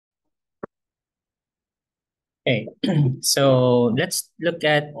Okay, so let's look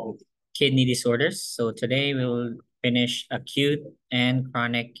at kidney disorders. So today we'll finish acute and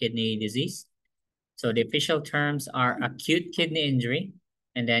chronic kidney disease. So the official terms are acute kidney injury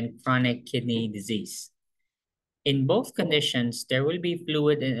and then chronic kidney disease. In both conditions, there will be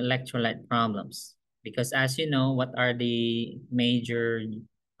fluid and electrolyte problems because as you know, what are the major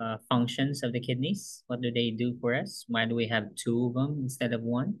functions of the kidneys? What do they do for us? Why do we have two of them instead of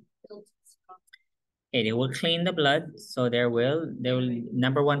one? Okay, they will clean the blood. So there will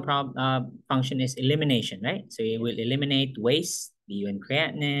number one function is elimination, right? So it will eliminate waste, urine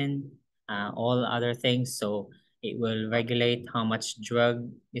creatinine, all other things. So it will regulate how much drug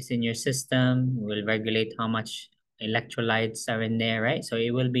is in your system, will regulate how much electrolytes are in there, right? So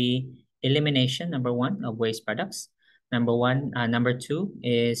it will be elimination, number one, of waste products. Number two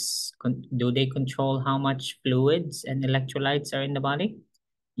is do they control how much fluids and electrolytes are in the body?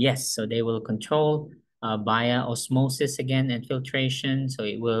 Yes, so they will control via osmosis again and filtration. So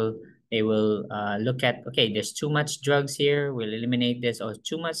they will look at, okay, there's too much drugs here, we'll eliminate this, or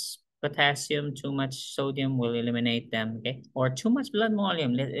too much potassium, too much sodium, we'll eliminate them, okay? Or too much blood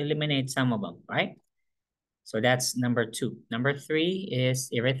volume, let's eliminate some of them, right? So that's number two. Number three is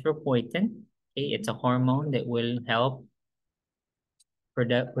erythropoietin. Okay, it's a hormone that will help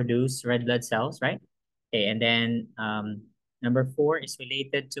produce red blood cells, right? Okay, and then number four is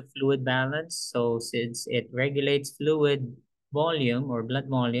related to fluid balance. So since it regulates fluid volume or blood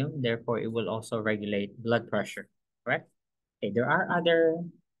volume, therefore it will also regulate blood pressure, correct? Okay, there are other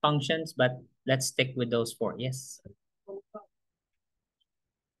functions, but let's stick with those four. Yes.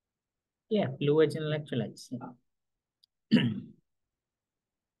 Yeah, fluids and electrolytes. Yeah.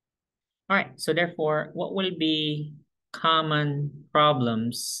 All right, so therefore, what will be common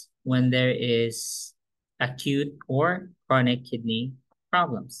problems when there is acute or chronic kidney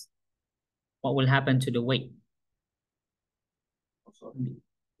problems? What will happen to the weight?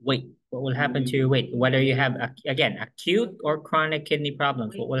 Weight. What will happen to your weight? Whether you have, again, acute or chronic kidney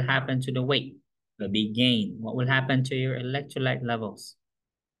problems, what will happen to the weight? Will be gain. What will happen to your electrolyte levels?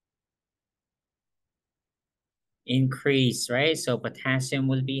 Increase, right? So potassium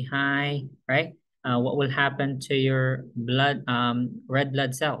will be high, right? What will happen to your blood, red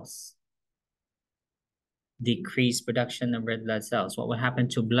blood cells? Decrease production of red blood cells. What will happen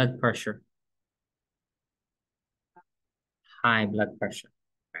to blood pressure? High blood pressure,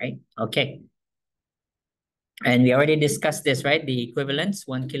 right? Okay. And we already discussed this, right? The equivalence,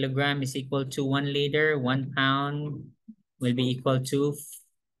 1 kilogram is equal to 1 liter, 1 pound will be equal to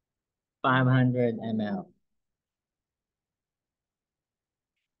 500 ml.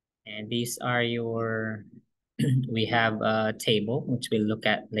 And these are your, we have a table, which we'll look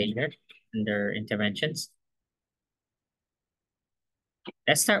at later under interventions.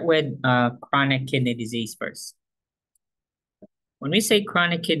 Let's start with chronic kidney disease first. When we say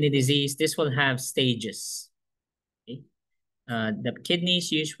chronic kidney disease, this will have stages. Okay? The kidneys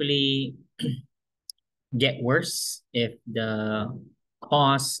usually get worse if the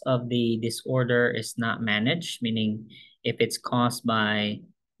cause of the disorder is not managed, meaning if it's caused by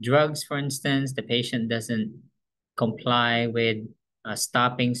drugs, for instance, the patient doesn't comply with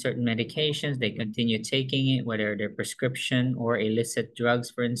stopping certain medications, they continue taking it, whether they're prescription or illicit drugs,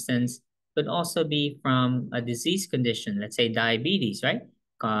 for instance, could also be from a disease condition, let's say diabetes, right?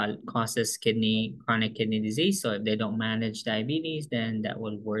 Causes chronic kidney disease. So if they don't manage diabetes, then that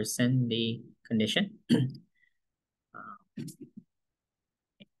will worsen the condition.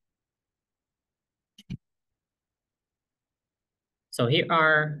 So here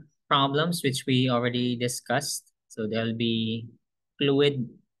are problems which we already discussed. So there'll be fluid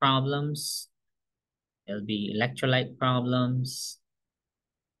problems, there'll be electrolyte problems,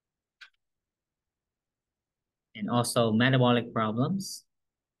 and also metabolic problems,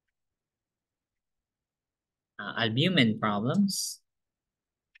 albumin problems,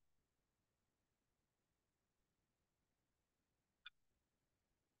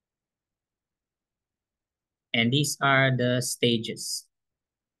 and these are the stages.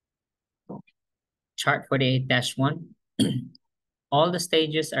 Chart 48-1. All the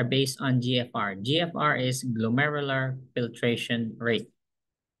stages are based on GFR. GFR is glomerular filtration rate.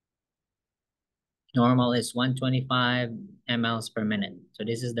 Normal is 125 mLs per minute. So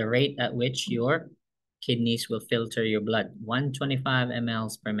this is the rate at which your kidneys will filter your blood, 125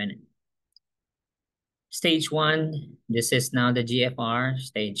 mLs per minute. Stage 1, this is now the GFR.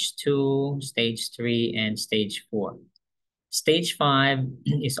 Stage 2, stage 3, and stage 4. Stage 5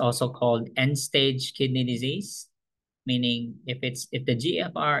 is also called end-stage kidney disease, meaning if the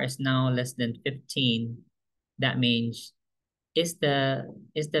GFR is now less than 15, that means is the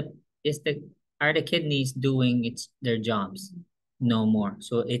Are the kidneys doing their jobs? No more.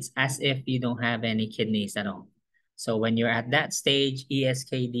 So it's as if you don't have any kidneys at all. So when you're at that stage,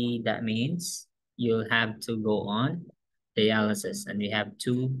 ESKD, that means you'll have to go on dialysis. And we have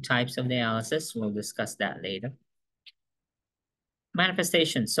two types of dialysis. We'll discuss that later.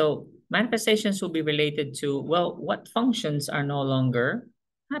 Manifestations. So manifestations will be related to, well, what functions are no longer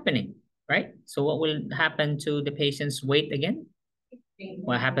happening, right? So what will happen to the patient's weight again?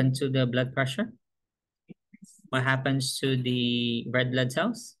 What happened to the blood pressure? What happens to the red blood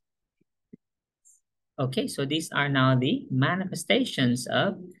cells? Okay, so these are now the manifestations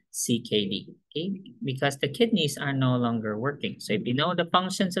of CKD, okay? Because the kidneys are no longer working. So if you know the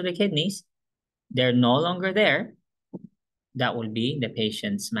functions of the kidneys, they're no longer there, that will be the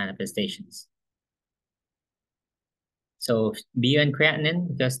patient's manifestations. So BU and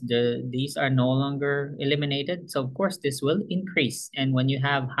creatinine, because these are no longer eliminated, so of course this will increase. And when you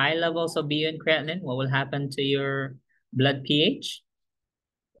have high levels of BU and creatinine, what will happen to your blood pH?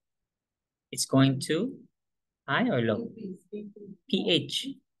 It's going to high or low? pH.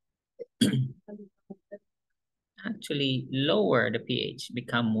 Actually lower the pH,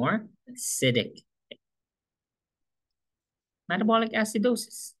 become more acidic. Metabolic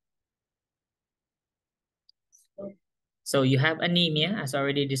acidosis. So you have anemia as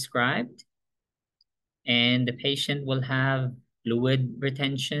already described, and the patient will have fluid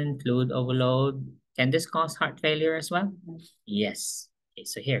retention, fluid overload. Can this cause heart failure as well? Yes. Okay,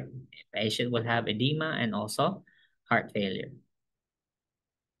 so here, the patient will have edema and also heart failure.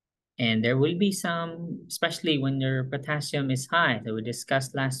 And there will be some, especially when your potassium is high, that we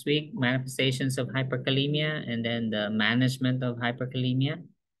discussed last week, manifestations of hyperkalemia and then the management of hyperkalemia.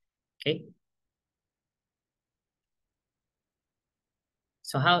 Okay.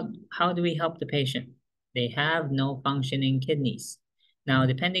 So how do we help the patient? They have no functioning kidneys. Now,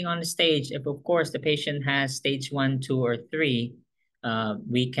 depending on the stage, if of course the patient has stage 1, 2, or 3,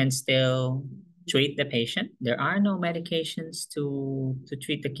 we can still treat the patient. There are no medications to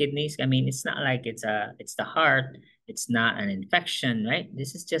treat the kidneys. I mean, it's not like it's the heart. It's not an infection, right?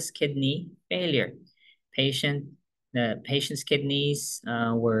 This is just kidney failure. The patient's kidneys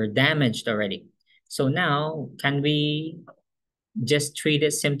were damaged already. So now, can we just treat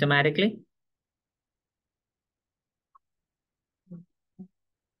it symptomatically?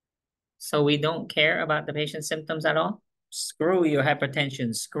 So we don't care about the patient's symptoms at all? Screw your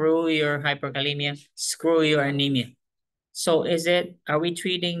hypertension, screw your hyperkalemia, screw your anemia. So are we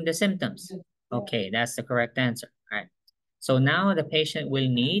treating the symptoms? Okay, that's the correct answer. All right. So now the patient will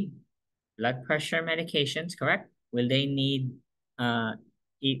need blood pressure medications, correct? Will they need uh,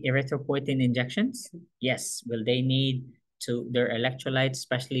 erythropoietin injections? Yes. Will they need their electrolytes,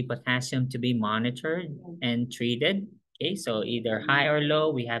 especially potassium, to be monitored and treated? Okay, so either high or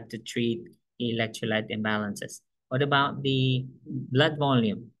low, we have to treat electrolyte imbalances. What about the blood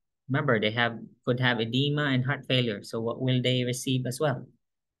volume? Remember, they could have edema and heart failure. So what will they receive as well?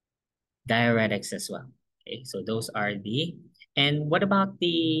 Diuretics as well. Okay, so those are and what about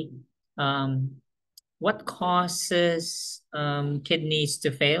what causes kidneys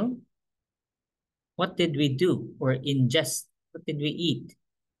to fail? What did we do or ingest? What did we eat?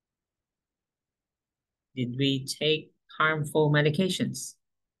 Did we take harmful medications?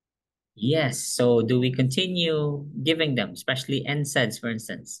 Yes. So do we continue giving them, especially NSAIDs, for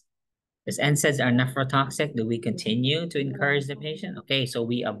instance? Because NSAIDs are nephrotoxic, do we continue to encourage the patient? Okay, so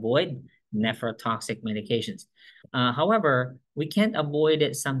we avoid nephrotoxic medications. However, we can't avoid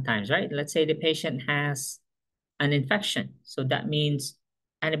it sometimes, right? Let's say the patient has an infection. So that means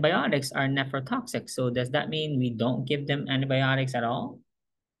antibiotics are nephrotoxic. So does that mean we don't give them antibiotics at all?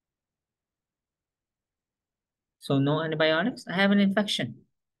 So no antibiotics? I have an infection.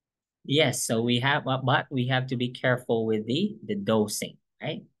 Yes, so but we have to be careful with the dosing,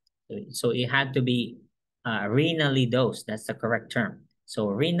 right? So it had to be renally dosed. That's the correct term. So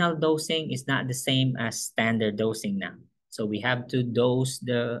renal dosing is not the same as standard dosing now. So we have to dose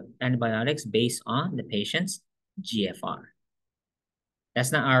the antibiotics based on the patient's GFR.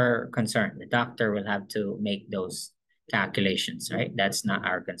 That's not our concern. The doctor will have to make those calculations, right? That's not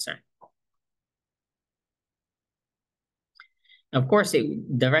our concern. Of course,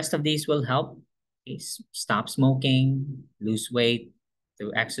 the rest of these will help. Stop smoking, lose weight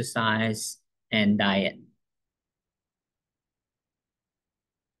through exercise and diet.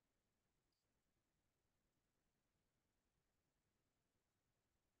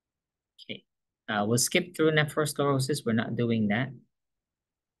 Okay, we'll skip through nephrosclerosis. We're not doing that.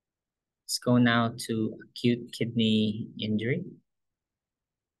 Let's go now to acute kidney injury.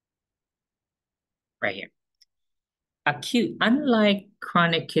 Right here. acute, unlike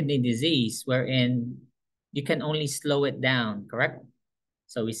chronic kidney disease, wherein you can only slow it down, correct?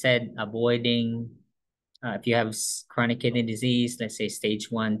 So we said avoiding, if you have chronic kidney disease, let's say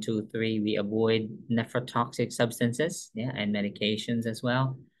stage 1, 2, 3, we avoid nephrotoxic substances, yeah, and medications as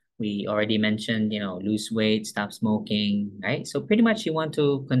well. We already mentioned, lose weight, stop smoking, right? So pretty much you want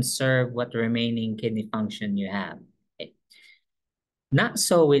to conserve what remaining kidney function you have. Okay. Not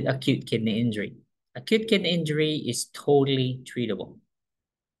so with acute kidney injury. Acute kidney injury is totally treatable.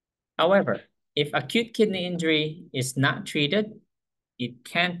 However, if acute kidney injury is not treated, it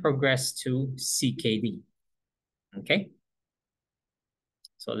can progress to CKD. Okay.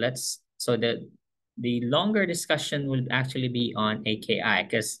 So the longer discussion will actually be on AKI,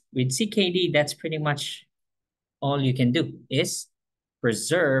 because with CKD, that's pretty much all you can do is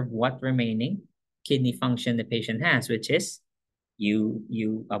preserve what remaining kidney function the patient has, which is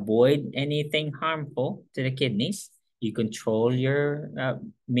you avoid anything harmful to the kidneys. You control your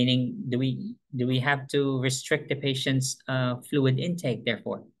meaning. Do we have to restrict the patient's fluid intake?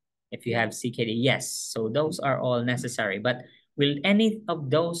 Therefore, if you have CKD, yes. So those are all necessary. But will any of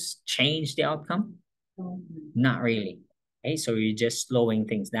those change the outcome? Not really. Okay, so you're just slowing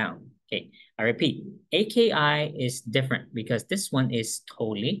things down. Okay, I repeat, AKI is different because this one is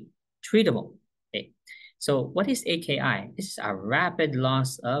totally treatable. Okay, so what is AKI? This is a rapid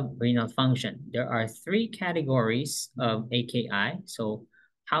loss of renal function. There are 3 categories of AKI. So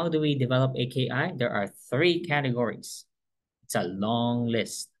how do we develop AKI? There are 3 categories. It's a long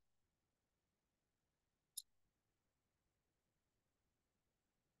list.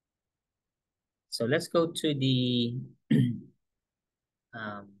 So let's go to the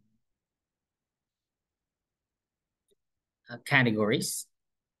um, categories.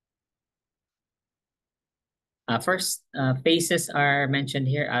 First, phases are mentioned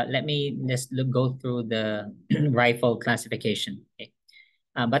here. Let me just go through the rifle classification. Okay.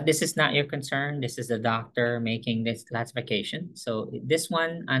 But this is not your concern. This is the doctor making this classification. So this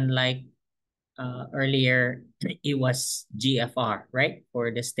one, unlike earlier, it was GFR, right?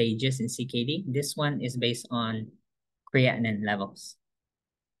 For the stages in CKD. This one is based on creatinine levels.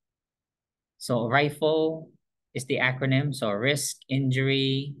 So rifle is the acronym. So risk,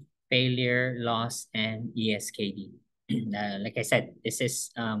 injury, failure, loss, and ESKD. Like I said, this is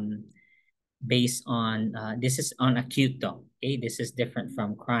based on this is on acute though. Okay, this is different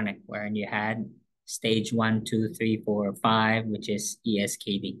from chronic, wherein you had stage 1, 2, 3, 4, 5, which is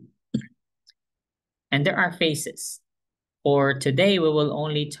ESKD. And there are phases. For today, we will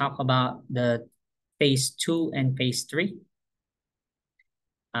only talk about the phase 2 and phase 3.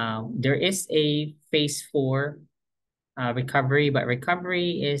 There is a phase 4 recovery, but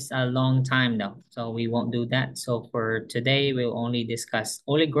recovery is a long time though, so we won't do that. So for today, we'll only discuss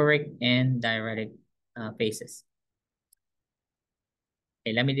oliguric and diuretic phases.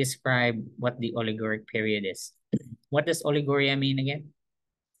 Okay, let me describe what the oliguric period is. What does oliguria mean again?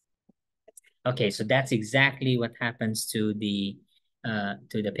 Okay, so that's exactly what happens to the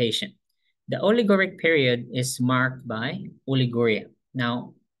patient. The oliguric period is marked by oliguria.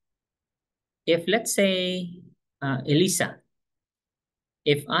 Now, if let's say Elisa,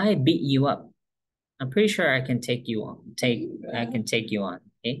 if I beat you up, I'm pretty sure I can take you on. I can take you on.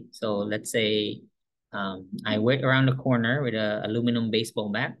 Okay, so let's say I wait around the corner with a aluminum baseball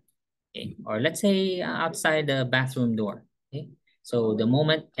bat. Okay, or let's say outside the bathroom door. Okay, so the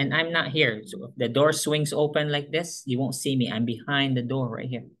moment, and I'm not here, so if the door swings open like this, you won't see me. I'm behind the door right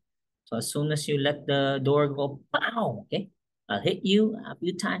here. So as soon as you let the door go, pow, okay, I'll hit you a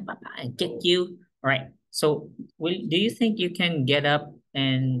few times, and kick you. All right. So do you think you can get up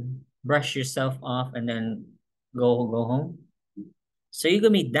and brush yourself off and then go home? So you're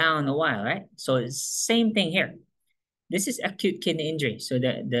gonna be down a while, right? So it's same thing here. This is acute kidney injury. So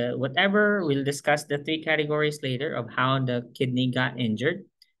the whatever, we'll discuss the 3 categories later of how the kidney got injured.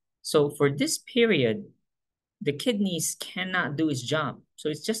 So for this period, the kidneys cannot do its job. So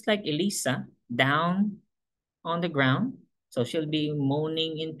it's just like Elisa down on the ground. So she'll be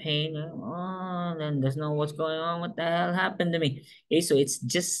moaning in pain. Oh, then doesn't know what's going on. What the hell happened to me? Okay, so it's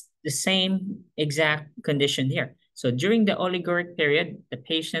just the same exact condition here. So during the oliguric period, the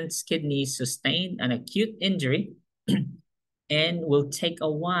patient's kidneys sustained an acute injury and will take a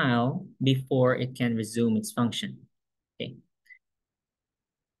while before it can resume its function. Okay.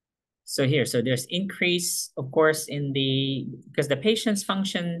 So here, so there's increase, of course, because the patient's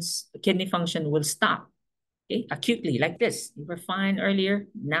kidney function will stop, okay, acutely like this. You were fine earlier,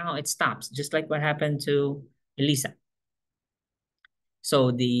 now it stops, just like what happened to Elisa.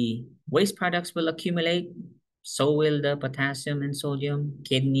 So the waste products will accumulate, So will the potassium and sodium,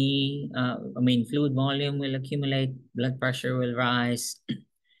 fluid volume will accumulate, blood pressure will rise,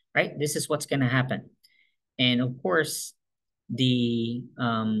 right? This is what's going to happen. And of course, the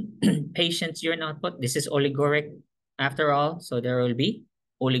patient's urine output, this is oliguric after all, so there will be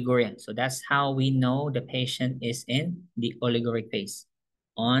oliguria. So that's how we know the patient is in the oliguric phase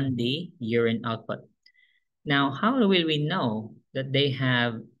on the urine output. Now, how will we know that they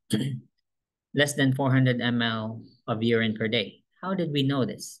have less than 400 ml of urine per day? How did we know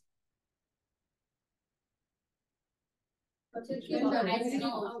this?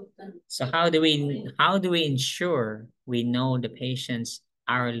 So how do we ensure we know the patient's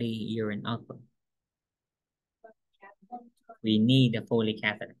hourly urine output? We need a Foley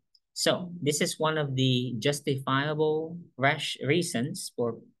catheter. So this is one of the justifiable reasons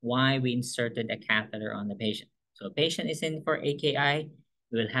for why we inserted a catheter on the patient. So a patient is in for AKI,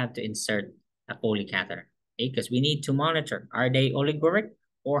 we will have to insert a Foley catheter, okay? Because we need to monitor, are they oliguric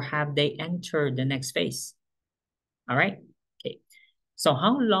or have they entered the next phase? All right, okay. So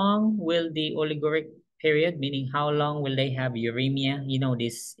how long will the oliguric period, meaning how long will they have uremia? You know,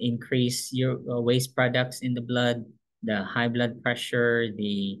 this increase your waste products in the blood, the high blood pressure,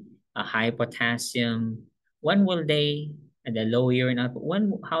 the high potassium. When will they, the low urine output,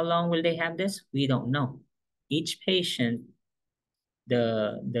 how long will they have this? We don't know. Each patient,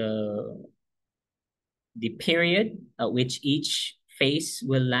 the the period at which each phase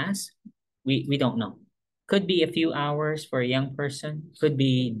will last, we don't know. Could be a few hours for a young person, could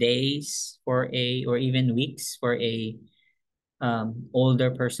be days for or even weeks for a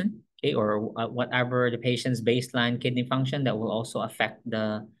older person, okay, or whatever the patient's baseline kidney function, that will also affect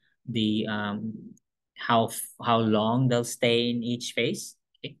the how long they'll stay in each phase.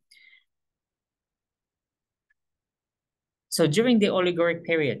 Okay. So during the oliguric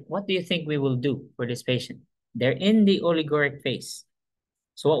period, what do you think we will do for this patient? They're in the oliguric phase.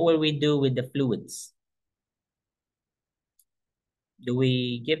 So what will we do with the fluids? Do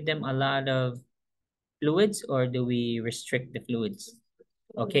we give them a lot of fluids or do we restrict the fluids?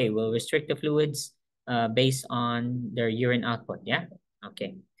 Okay, we'll restrict the fluids based on their urine output, yeah?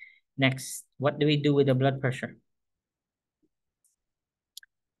 Okay. Next, what do we do with the blood pressure?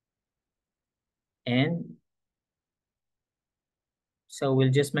 And so we'll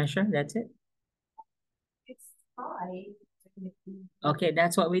just measure, that's it? It's high. Okay,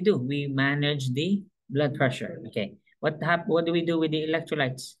 that's what we do. We manage the blood pressure. Okay. What do we do with the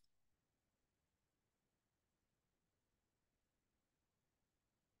electrolytes?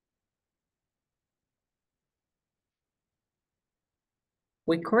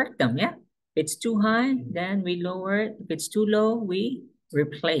 We correct them, yeah? If it's too high, then we lower it. If it's too low, we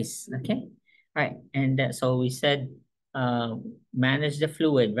replace, okay? All right, and so we said manage the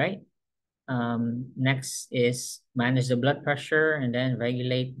fluid, right? Next is manage the blood pressure and then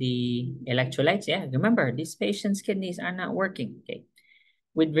regulate the electrolytes. Yeah, remember, these patients' kidneys are not working, okay?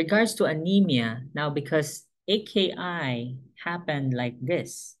 With regards to anemia, now because AKI happened like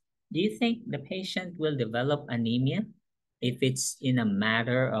this, do you think the patient will develop anemia if it's in a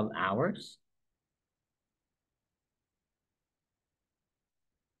matter of hours?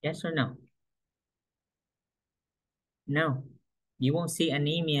 Yes or no? No. You won't see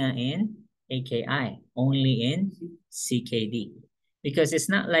anemia in AKI, only in CKD. Because it's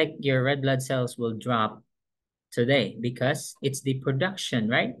not like your red blood cells will drop today because it's the production,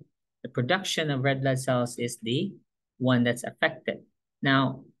 right? The production of red blood cells is the one that's affected.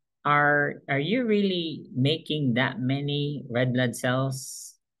 Now, are you really making that many red blood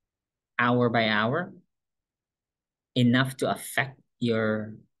cells hour by hour enough to affect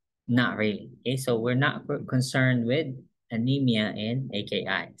your, not really. Okay, so we're not concerned with anemia and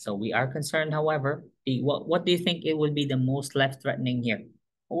AKI. So we are concerned, however, what do you think it would be the most life-threatening here?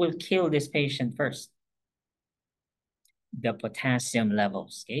 What will kill this patient first? The potassium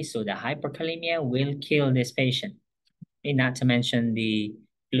levels. Okay, so the hyperkalemia will kill this patient. Okay, not to mention the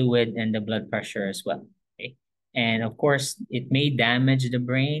fluid and the blood pressure as well. Okay, and of course, it may damage the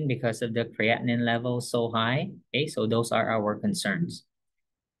brain because of the creatinine level so high. Okay, so those are our concerns.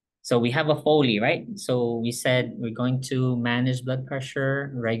 So we have a Foley, right? So we said we're going to manage blood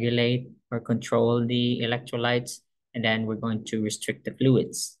pressure, regulate or control the electrolytes, and then we're going to restrict the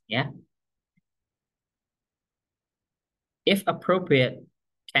fluids. Yeah. If appropriate,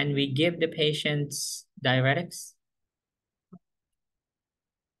 can we give the patients diuretics?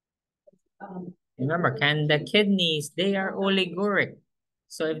 Remember, can the kidneys, they are oliguric.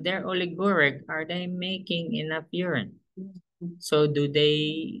 So if they're oliguric, are they making enough urine? So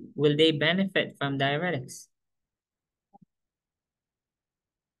will they benefit from diuretics?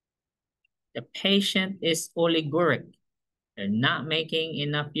 The patient is oliguric. They're not making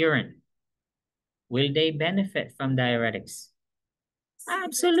enough urine. Will they benefit from diuretics?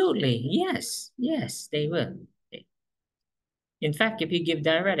 Absolutely. Yes. Yes, they will. In fact, if you give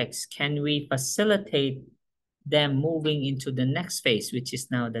diuretics, can we facilitate them moving into the next phase, which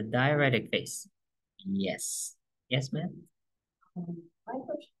is now the diuretic phase? Yes. Yes, ma'am? My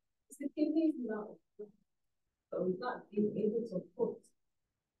question is the kidney now, so it's not being able to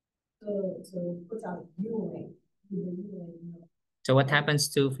put out urine. So what happens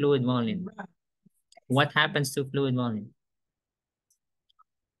to fluid volume? What happens to fluid volume?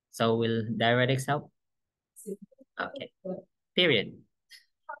 So will diuretics help? Okay. Period.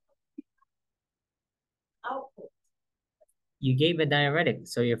 Output. You gave a diuretic,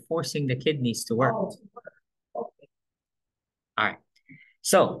 so you're forcing the kidneys to work. Oh, okay. All right.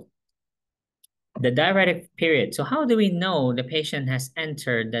 So the diuretic period. So how do we know the patient has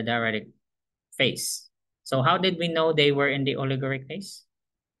entered the diuretic phase? So how did we know they were in the oliguric phase?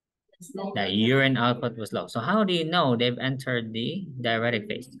 The urine output was low. So how do you know they've entered the diuretic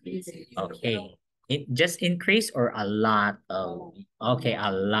phase? Okay. It just increased or a lot of, okay,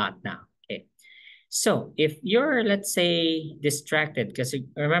 a lot now. Okay. So if you're, let's say, distracted, because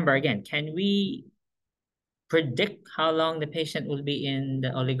remember again, can we predict how long the patient will be in the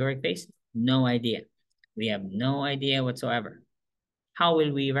oliguric phase? No idea. We have no idea whatsoever. How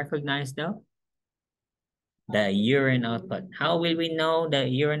will we recognize though? The urine output. How will we know the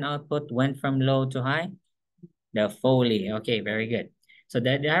urine output went from low to high? The Foley. Okay, very good. So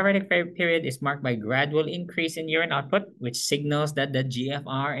the diuretic period is marked by gradual increase in urine output, which signals that the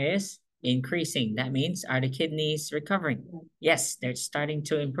GFR is increasing. That means, are the kidneys recovering? Yes, they're starting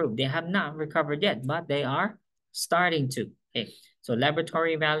to improve. They have not recovered yet, but they are starting to. Okay. So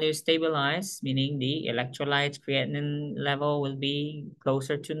laboratory values stabilize, meaning the electrolytes, creatinine level will be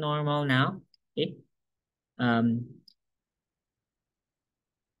closer to normal now. Okay.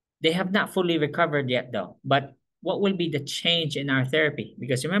 They have not fully recovered yet though, but what will be the change in our therapy?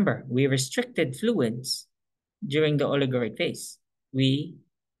 Because remember, we restricted fluids during the oliguric phase. We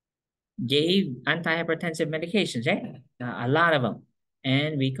gave antihypertensive medications, right? A lot of them.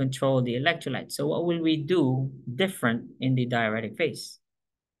 And we control the electrolytes. So what will we do different in the diuretic phase?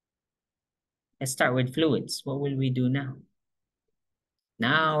 Let's start with fluids. What will we do now?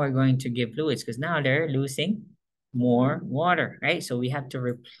 Now we're going to give fluids because now they're losing more water, right? So we have to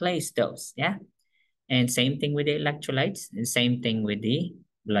replace those, yeah? And same thing with the electrolytes and same thing with the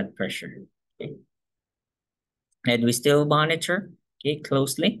blood pressure. Okay. And we still monitor, okay,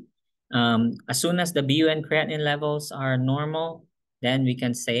 closely. As soon as the BUN creatinine levels are normal, then we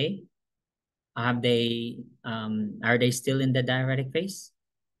can say, are they still in the diuretic phase?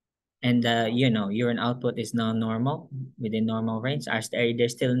 And urine output is now normal, within normal range. Are they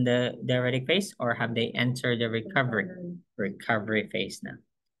still in the diuretic phase, or have they entered the recovery phase now?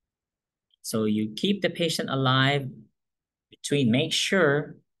 So you keep the patient alive make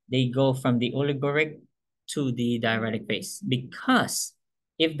sure they go from the oliguric to the diuretic phase. Because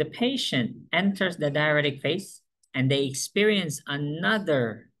if the patient enters the diuretic phase and they experience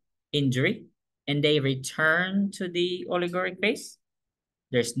another injury and they return to the oliguric phase,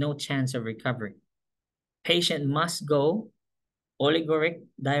 there's no chance of recovery. Patient must go oliguric,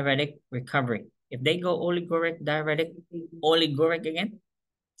 diuretic, recovery. If they go oliguric, diuretic, oliguric again,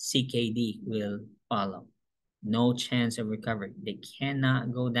 CKD will follow. No chance of recovery. They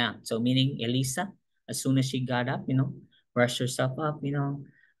cannot go down. So meaning Elisa, as soon as she got up, brushed herself up,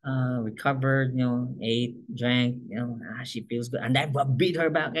 recovered, ate, drank, she feels good. And then beat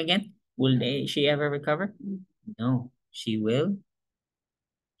her back again. She ever recover? No, she'll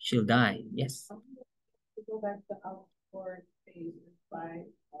die. Yes. To go back to outward phase by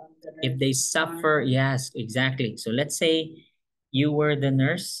If they suffer, yes, exactly. So let's say you were the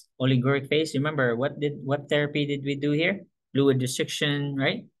nurse, oliguric phase. Remember, what therapy did we do here? Fluid restriction,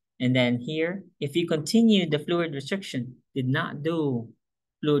 right? And then here, if you continue the fluid restriction, did not do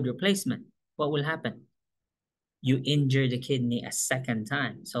fluid replacement, what will happen? You injure the kidney a second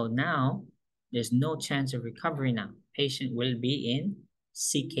time. So now, there's no chance of recovery now. Patient will be in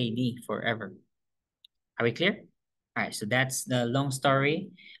CKD forever. Are we clear? All right, so that's the long story.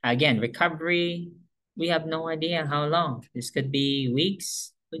 Again, recovery, we have no idea how long. This could be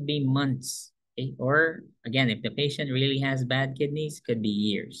weeks, could be months. Okay? Or again, if the patient really has bad kidneys, could be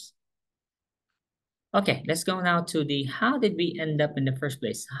years. Okay, let's go now to the how did we end up in the first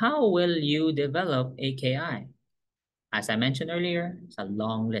place? How will you develop AKI? As I mentioned earlier, it's a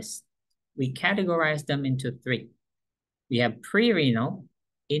long list. We categorize them into three. We have pre-renal,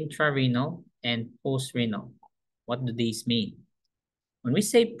 intrarenal, and post-renal. What do these mean? When we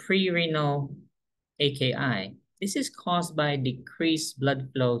say pre-renal AKI, this is caused by decreased blood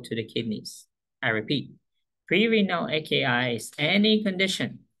flow to the kidneys. I repeat, pre-renal AKI is any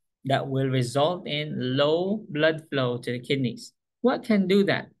condition that will result in low blood flow to the kidneys. What can do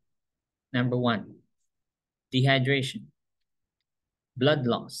that? Number one, dehydration, blood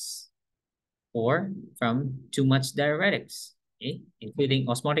loss, or from too much diuretics, okay? Including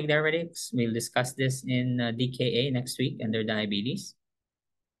osmotic diuretics. We'll discuss this in DKA next week under diabetes.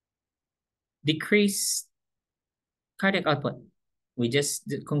 Decreased cardiac output. We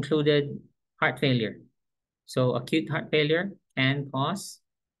just concluded heart failure. So acute heart failure can cause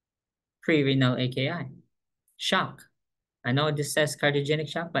pre-renal AKI. Shock. I know this says cardiogenic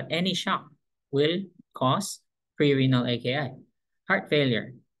shock, but any shock will cause pre-renal AKI. Heart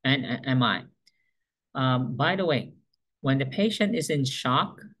failure and MI. By the way, when the patient is in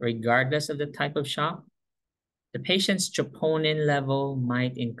shock, regardless of the type of shock, the patient's troponin level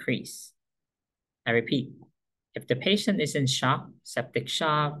might increase. I repeat, if the patient is in shock, septic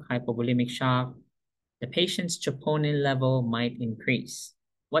shock, hypovolemic shock, the patient's troponin level might increase.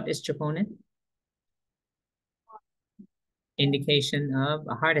 What is troponin? Indication of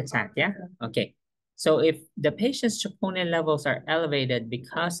a heart attack, yeah? Okay. So if the patient's troponin levels are elevated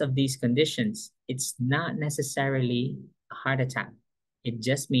because of these conditions, it's not necessarily a heart attack. It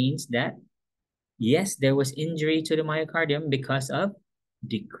just means that, yes, there was injury to the myocardium because of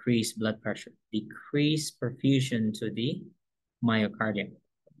decreased blood pressure, decreased perfusion to the myocardium.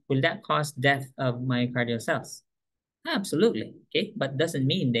 Will that cause death of myocardial cells? Absolutely, okay? But doesn't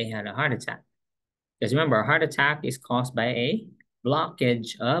mean they had a heart attack. Because remember, a heart attack is caused by a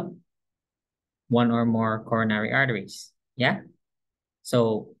blockage of one or more coronary arteries. Yeah?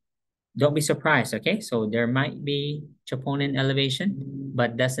 So don't be surprised, okay? So there might be troponin elevation,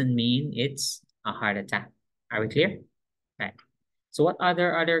 but doesn't mean it's a heart attack. Are we clear? Right. So what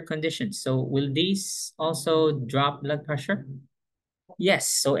other conditions? So will these also drop blood pressure? Yes,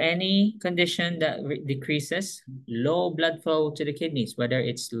 so any condition that decreases low blood flow to the kidneys, whether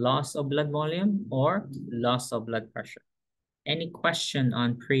it's loss of blood volume or loss of blood pressure. Any question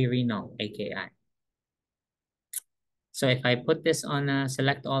on pre-renal AKI? So if I put this on a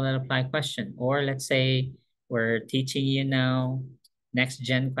select all and apply question, or let's say we're teaching you now next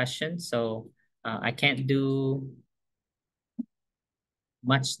gen questions, so I can't do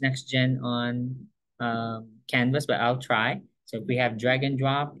much next gen on Canvas, but I'll try. So if we have drag and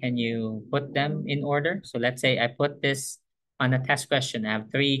drop, can you put them in order? So let's say I put this on a test question. I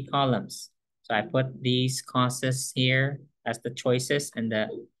have 3 columns. So I put these causes here as the choices, and the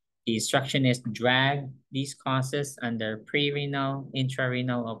instruction is drag these causes under pre-renal,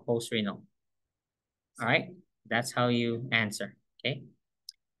 intrarenal, or post-renal. All right, that's how you answer, okay?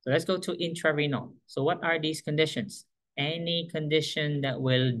 So let's go to intrarenal. So what are these conditions? Any condition that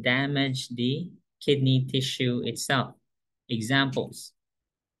will damage the kidney tissue itself. Examples: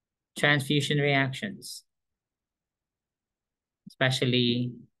 transfusion reactions,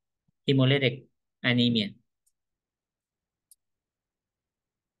 especially hemolytic anemia.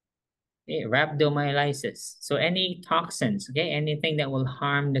 Okay, rhabdomyolysis. So any toxins, okay, anything that will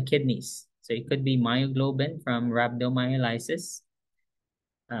harm the kidneys. So it could be myoglobin from rhabdomyolysis,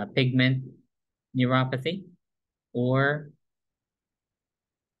 pigment neuropathy, or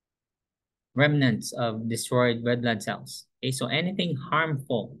remnants of destroyed red blood cells. Okay, so anything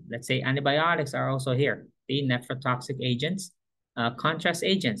harmful, let's say antibiotics are also here, the nephrotoxic agents, contrast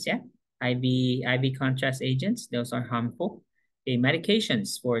agents, yeah, IV contrast agents, those are harmful. Okay,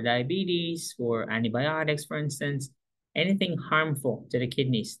 medications for diabetes, for antibiotics, for instance, anything harmful to the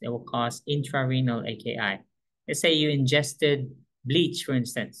kidneys that will cause intrarenal AKI. Let's say you ingested bleach, for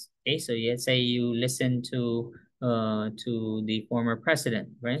instance. Okay, so let's say you listen to the former president,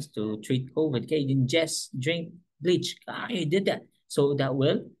 right, to treat COVID. Okay, you ingest, drink bleach. You did that. So that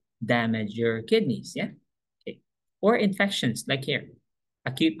will damage your kidneys, yeah? Okay. Or infections, like here.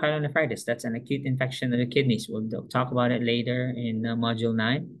 Acute pyelonephritis, that's an acute infection of the kidneys. We'll talk about it later in module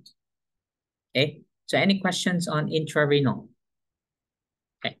 9. Okay, so any questions on intrarenal?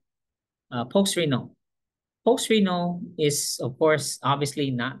 Okay, post-renal. Post-renal is, of course,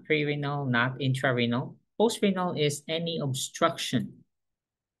 obviously not pre-renal, not intrarenal. Post-renal is any obstruction,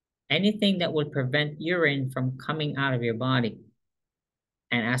 anything that would prevent urine from coming out of your body.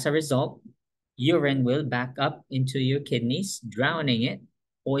 And as a result, urine will back up into your kidneys, drowning it,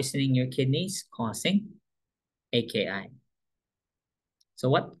 poisoning your kidneys, causing AKI. So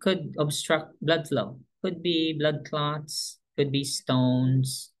what could obstruct blood flow? Could be blood clots, could be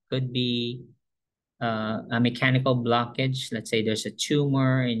stones, could be a mechanical blockage. Let's say there's a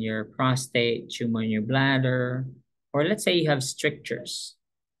tumor in your prostate, tumor in your bladder, Or let's say you have strictures,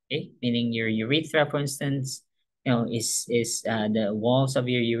 okay, meaning your urethra, for instance, is the walls of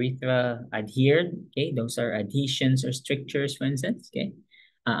your urethra adhered. Okay, those are adhesions or strictures, for instance. Okay,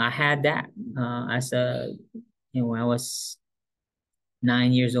 I had that as a when I was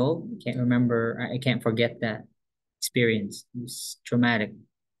 9 years old. Can't remember. I can't forget that experience. It was traumatic.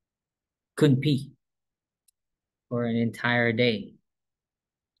 Couldn't pee for an entire day.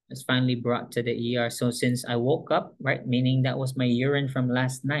 I was finally brought to the ER. So since I woke up, right, meaning that was my urine from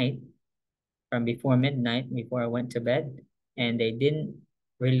last night, from before midnight, before I went to bed, and they didn't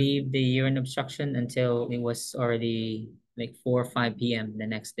relieve the urine obstruction until it was already like 4 or 5 p.m. the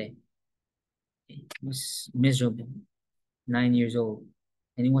next day. It was miserable. 9 years old,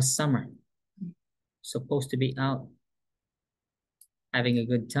 and it was summer. Supposed to be out having a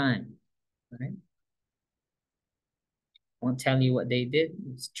good time, right? Won't tell you what they did.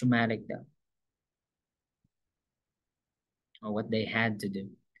 It's traumatic though, or what they had to do.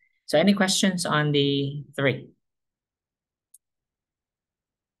 So, any questions on the three?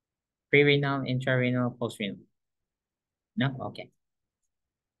 Pre-renal, intrarenal, post-renal? No? Okay.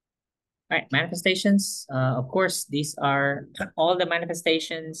 All right, manifestations. Of course, these are all the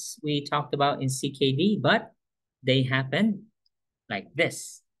manifestations we talked about in CKD, but they happen like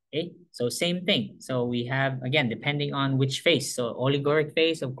this. Okay, so same thing. So we have, again, depending on which phase. So oligoric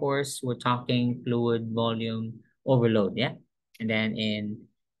phase, of course, we're talking fluid volume overload, yeah? And then in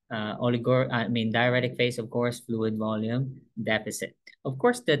diuretic phase, of course, fluid volume deficit. Of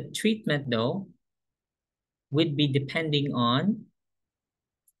course, the treatment, though, would be depending on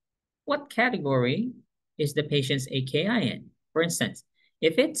what category is the patient's AKI in. For instance,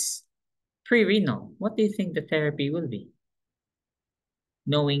 if it's pre-renal, what do you think the therapy will be?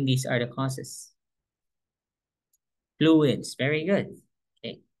 Knowing these are the causes. Fluids, very good.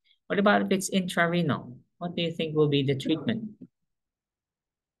 Okay. What about if it's intrarenal? What do you think will be the treatment?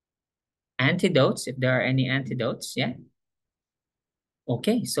 Antidotes, if there are any antidotes, yeah?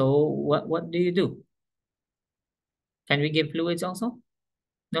 Okay, so what do you do? Can we give fluids also?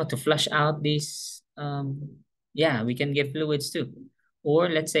 No, to flush out these, yeah, we can give fluids too. Or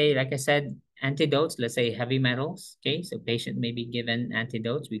let's say, like I said, antidotes, let's say heavy metals, okay? So patient may be given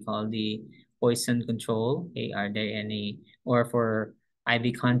antidotes, we call the poison control, okay? Are there any, or for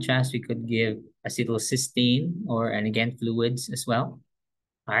IV contrast, we could give acetylcysteine or, and again, fluids as well,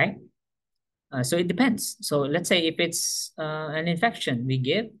 all right? So it depends. So let's say if it's an infection, we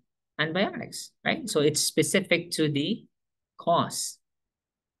give antibiotics, right? So it's specific to the cause.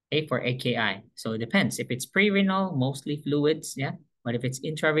 A for AKI. So it depends. If it's pre-renal, mostly fluids, yeah. But if it's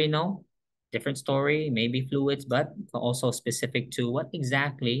intrarenal, different story, maybe fluids, but also specific to what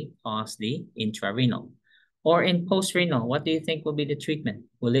exactly caused the intrarenal. Or in post-renal, what do you think will be the treatment?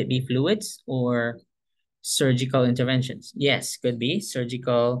 Will it be fluids or surgical interventions? Yes, could be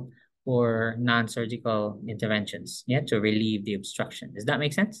surgical or non-surgical interventions, yeah, to relieve the obstruction. Does that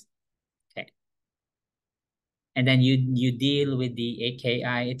make sense? Okay. And then you deal with the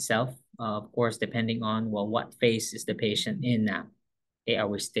AKI itself, of course, depending on, well, what phase is the patient in now. Okay, are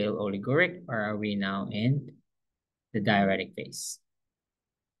we still oliguric or are we now in the diuretic phase?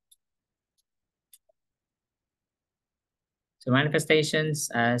 So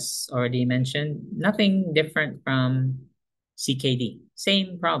manifestations, as already mentioned, nothing different from CKD.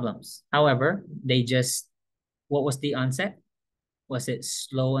 Same problems. However, what was the onset? Was it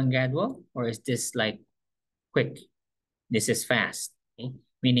slow and gradual, or is this like quick? This is fast. Okay?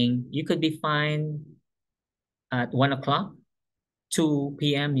 Meaning you could be fine at 1 o'clock, 2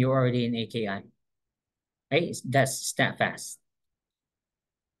 p.m., you're already in AKI. Right? That's that fast.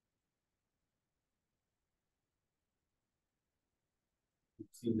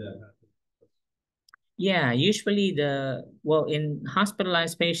 Seen that happen. Yeah, usually in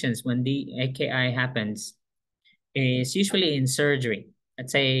hospitalized patients, when the AKI happens, is usually in surgery.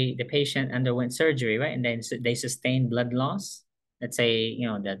 Let's say the patient underwent surgery, right? And then they sustained blood loss. Let's say,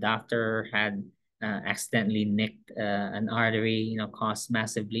 the doctor had accidentally nicked an artery, caused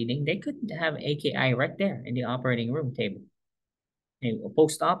massive bleeding. They could have AKI right there in the operating room table. And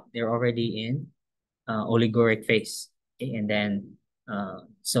post-op, they're already in oliguric phase, okay? And then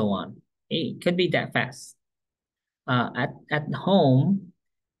so on. It could be that fast. At home,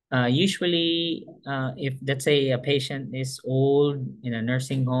 usually, if let's say a patient is old in a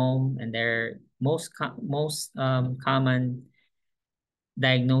nursing home, and their most common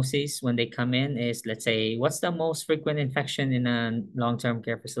diagnosis when they come in is, let's say, what's the most frequent infection in a long-term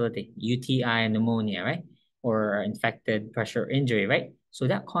care facility? UTI, pneumonia, right? Or infected pressure injury, right? So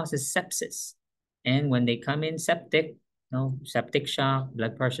that causes sepsis. And when they come in septic, septic shock,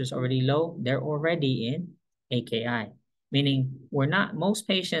 blood pressure is already low, they're already in AKI, meaning most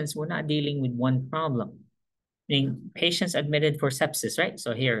patients, we're not dealing with one problem. Meaning patients admitted for sepsis, right?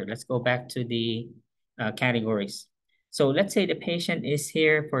 So here, let's go back to the categories. So let's say the patient is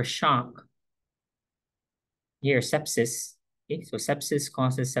here for shock. Here, sepsis. Okay, so sepsis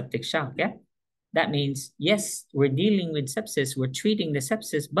causes septic shock, yeah? That means, yes, we're dealing with sepsis, we're treating the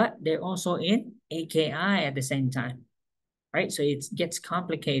sepsis, but they're also in AKI at the same time, right? So it gets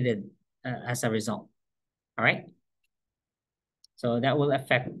complicated as a result, all right? So that will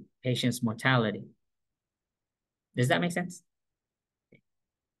affect patient's mortality. Does that make sense?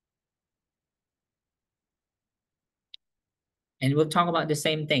 And we'll talk about the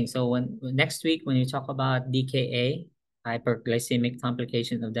same thing. So next week, when you talk about DKA, hyperglycemic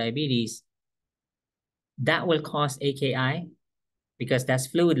complication of diabetes, that will cause AKI because that's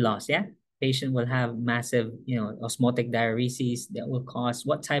fluid loss, yeah? Patient will have massive, osmotic diuresis that will cause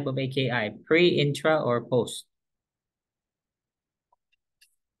what type of AKI? Pre, intra, or post?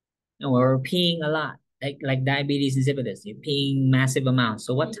 Or peeing a lot, like diabetes insipidus. You're peeing massive amounts.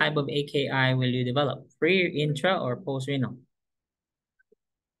 So what type of AKI will you develop? Pre, intra, or post-renal?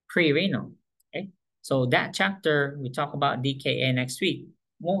 Pre-renal, okay? So that chapter, we talk about DKA next week,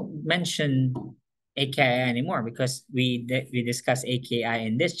 won't mention AKI anymore because we discuss AKI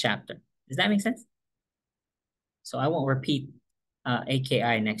in this chapter. Does that make sense? So I won't repeat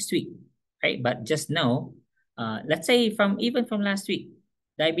AKI next week, right? But just know, let's say even from last week,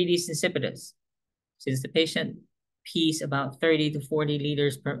 diabetes insipidus, since the patient pees about 30 to 40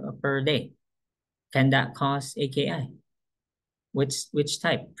 liters per day, can that cause AKI? Which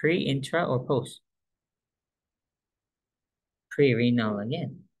type? Pre, intra, or post? Pre-renal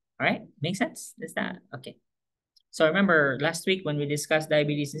again. All right, makes sense? Is that okay? So remember last week when we discussed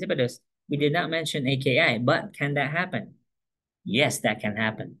diabetes insipidus, we did not mention AKI, but can that happen? Yes, that can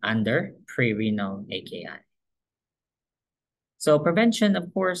happen under pre-renal AKI. So prevention,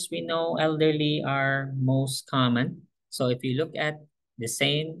 of course, we know elderly are most common. So if you look at the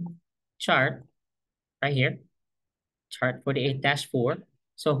same chart right here, chart 48-4,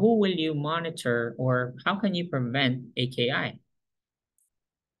 so who will you monitor or how can you prevent AKI?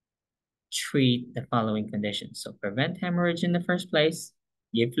 Treat the following conditions. So prevent hemorrhage in the first place,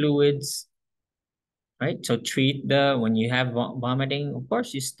 give fluids, right? So treat when you have vomiting, of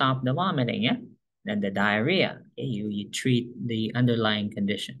course, you stop the vomiting, yeah? Then the diarrhea, okay? You treat the underlying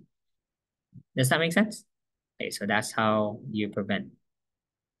condition. Does that make sense? Okay, so that's how you prevent.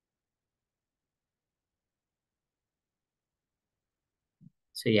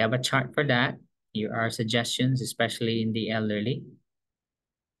 So you have a chart for that. Here are suggestions, especially in the elderly.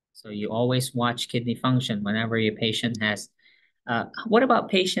 So you always watch kidney function whenever your patient has. What about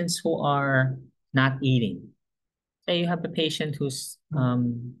patients who are not eating? Say you have a patient who's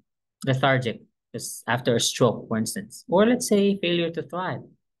lethargic just after a stroke, for instance, or let's say failure to thrive.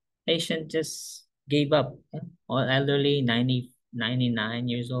 Patient just gave up. Yeah? Or elderly, 90, 99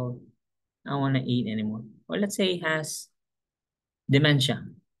 years old. I don't want to eat anymore. Or let's say he has dementia,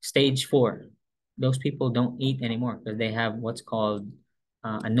 stage 4. Those people don't eat anymore because they have what's called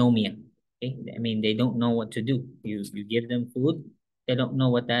anomia. Okay? I mean, they don't know what to do. You give them food, they don't know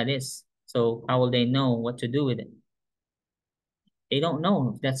what that is. So how will they know what to do with it? They don't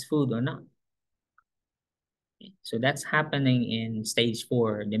know if that's food or not. Okay? So that's happening in stage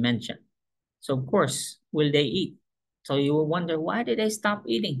 4 dementia. So of course, will they eat? So you will wonder, why did they stop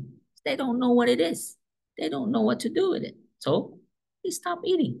eating? They don't know what it is. They don't know what to do with it. So they stop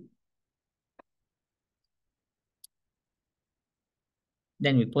eating.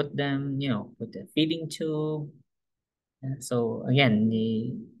 Then we put them, with the feeding tube. So again,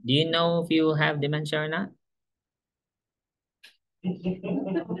 do you know if you have dementia or not?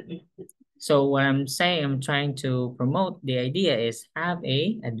 So what I'm saying, I'm trying to promote the idea is have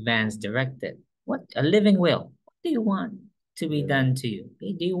a advancce directive. What a living will. What do you want to be done to you?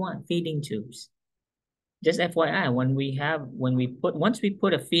 Okay, do you want feeding tubes? Just FYI, once we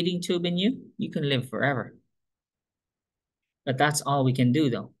put a feeding tube in you, you can live forever. But that's all we can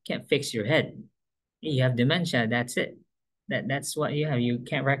do though. Can't fix your head. You have dementia, that's it. That's what you have. You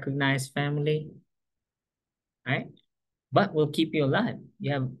can't recognize family, right? But we'll keep you alive.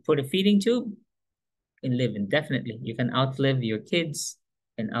 You have put a feeding tube, you can live indefinitely. You can outlive your kids,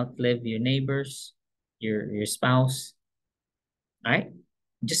 you can outlive your neighbors, your spouse, right?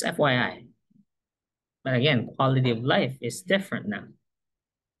 Just FYI. But again, quality of life is different now.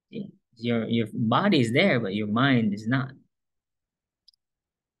 Your body is there, but your mind is not.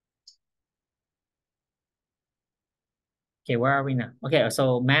 Okay, where are we now? Okay,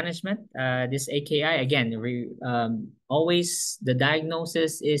 so management, this AKI, again, always the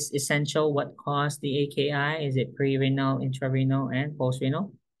diagnosis is essential. What caused the AKI? Is it pre-renal, intrarenal, and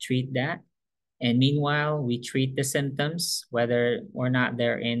post-renal? Treat that. And meanwhile, we treat the symptoms, whether or not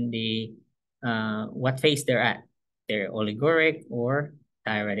they're in the, what phase they're at. They're oliguric or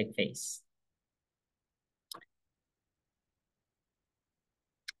diuretic phase.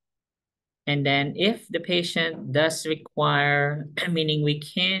 And then if the patient does require, meaning we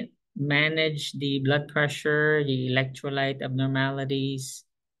can't manage the blood pressure, the electrolyte abnormalities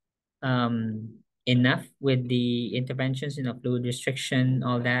enough with the interventions, fluid restriction,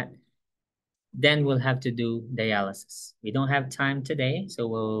 all that, then we'll have to do dialysis. We don't have time today, so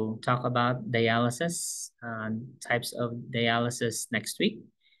we'll talk about dialysis, types of dialysis next week.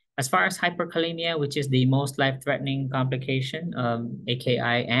 As far as hyperkalemia, which is the most life-threatening complication of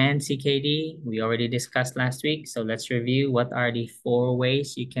AKI and CKD, we already discussed last week. So let's review what are the 4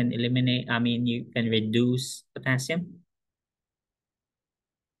 ways you can you can reduce potassium.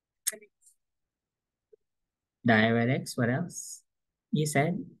 Diuretics, what else? You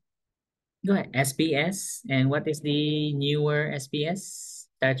said? Go ahead. SPS. And what is the newer SPS?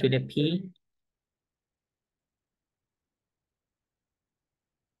 Starts with a P.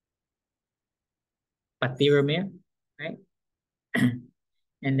 Patiromer, right?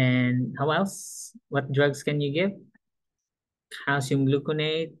 And then how else? What drugs can you give? Calcium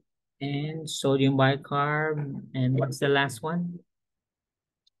gluconate and sodium bicarb. And what's the last one?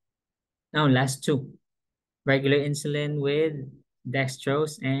 No, last 2. Regular insulin with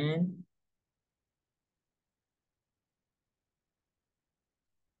dextrose and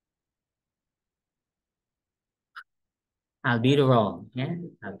albuterol. Yeah,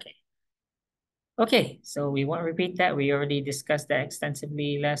 okay. Okay, so we won't repeat that. We already discussed that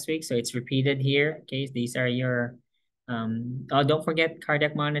extensively last week, so it's repeated here. Okay, these are your, oh, don't forget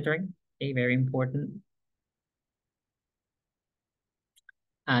cardiac monitoring. Okay, very important.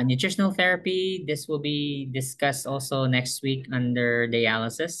 Nutritional therapy, this will be discussed also next week under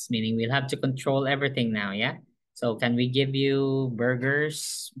dialysis, meaning we'll have to control everything now, yeah? So can we give you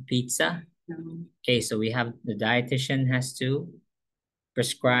burgers, pizza? No. Okay, so we have, the dietitian has to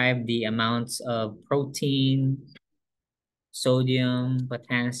prescribe the amounts of protein, sodium,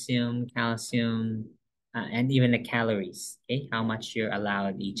 potassium, calcium, and even the calories, okay? How much you're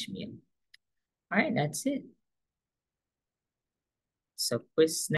allowed each meal. All right, that's it. So quiz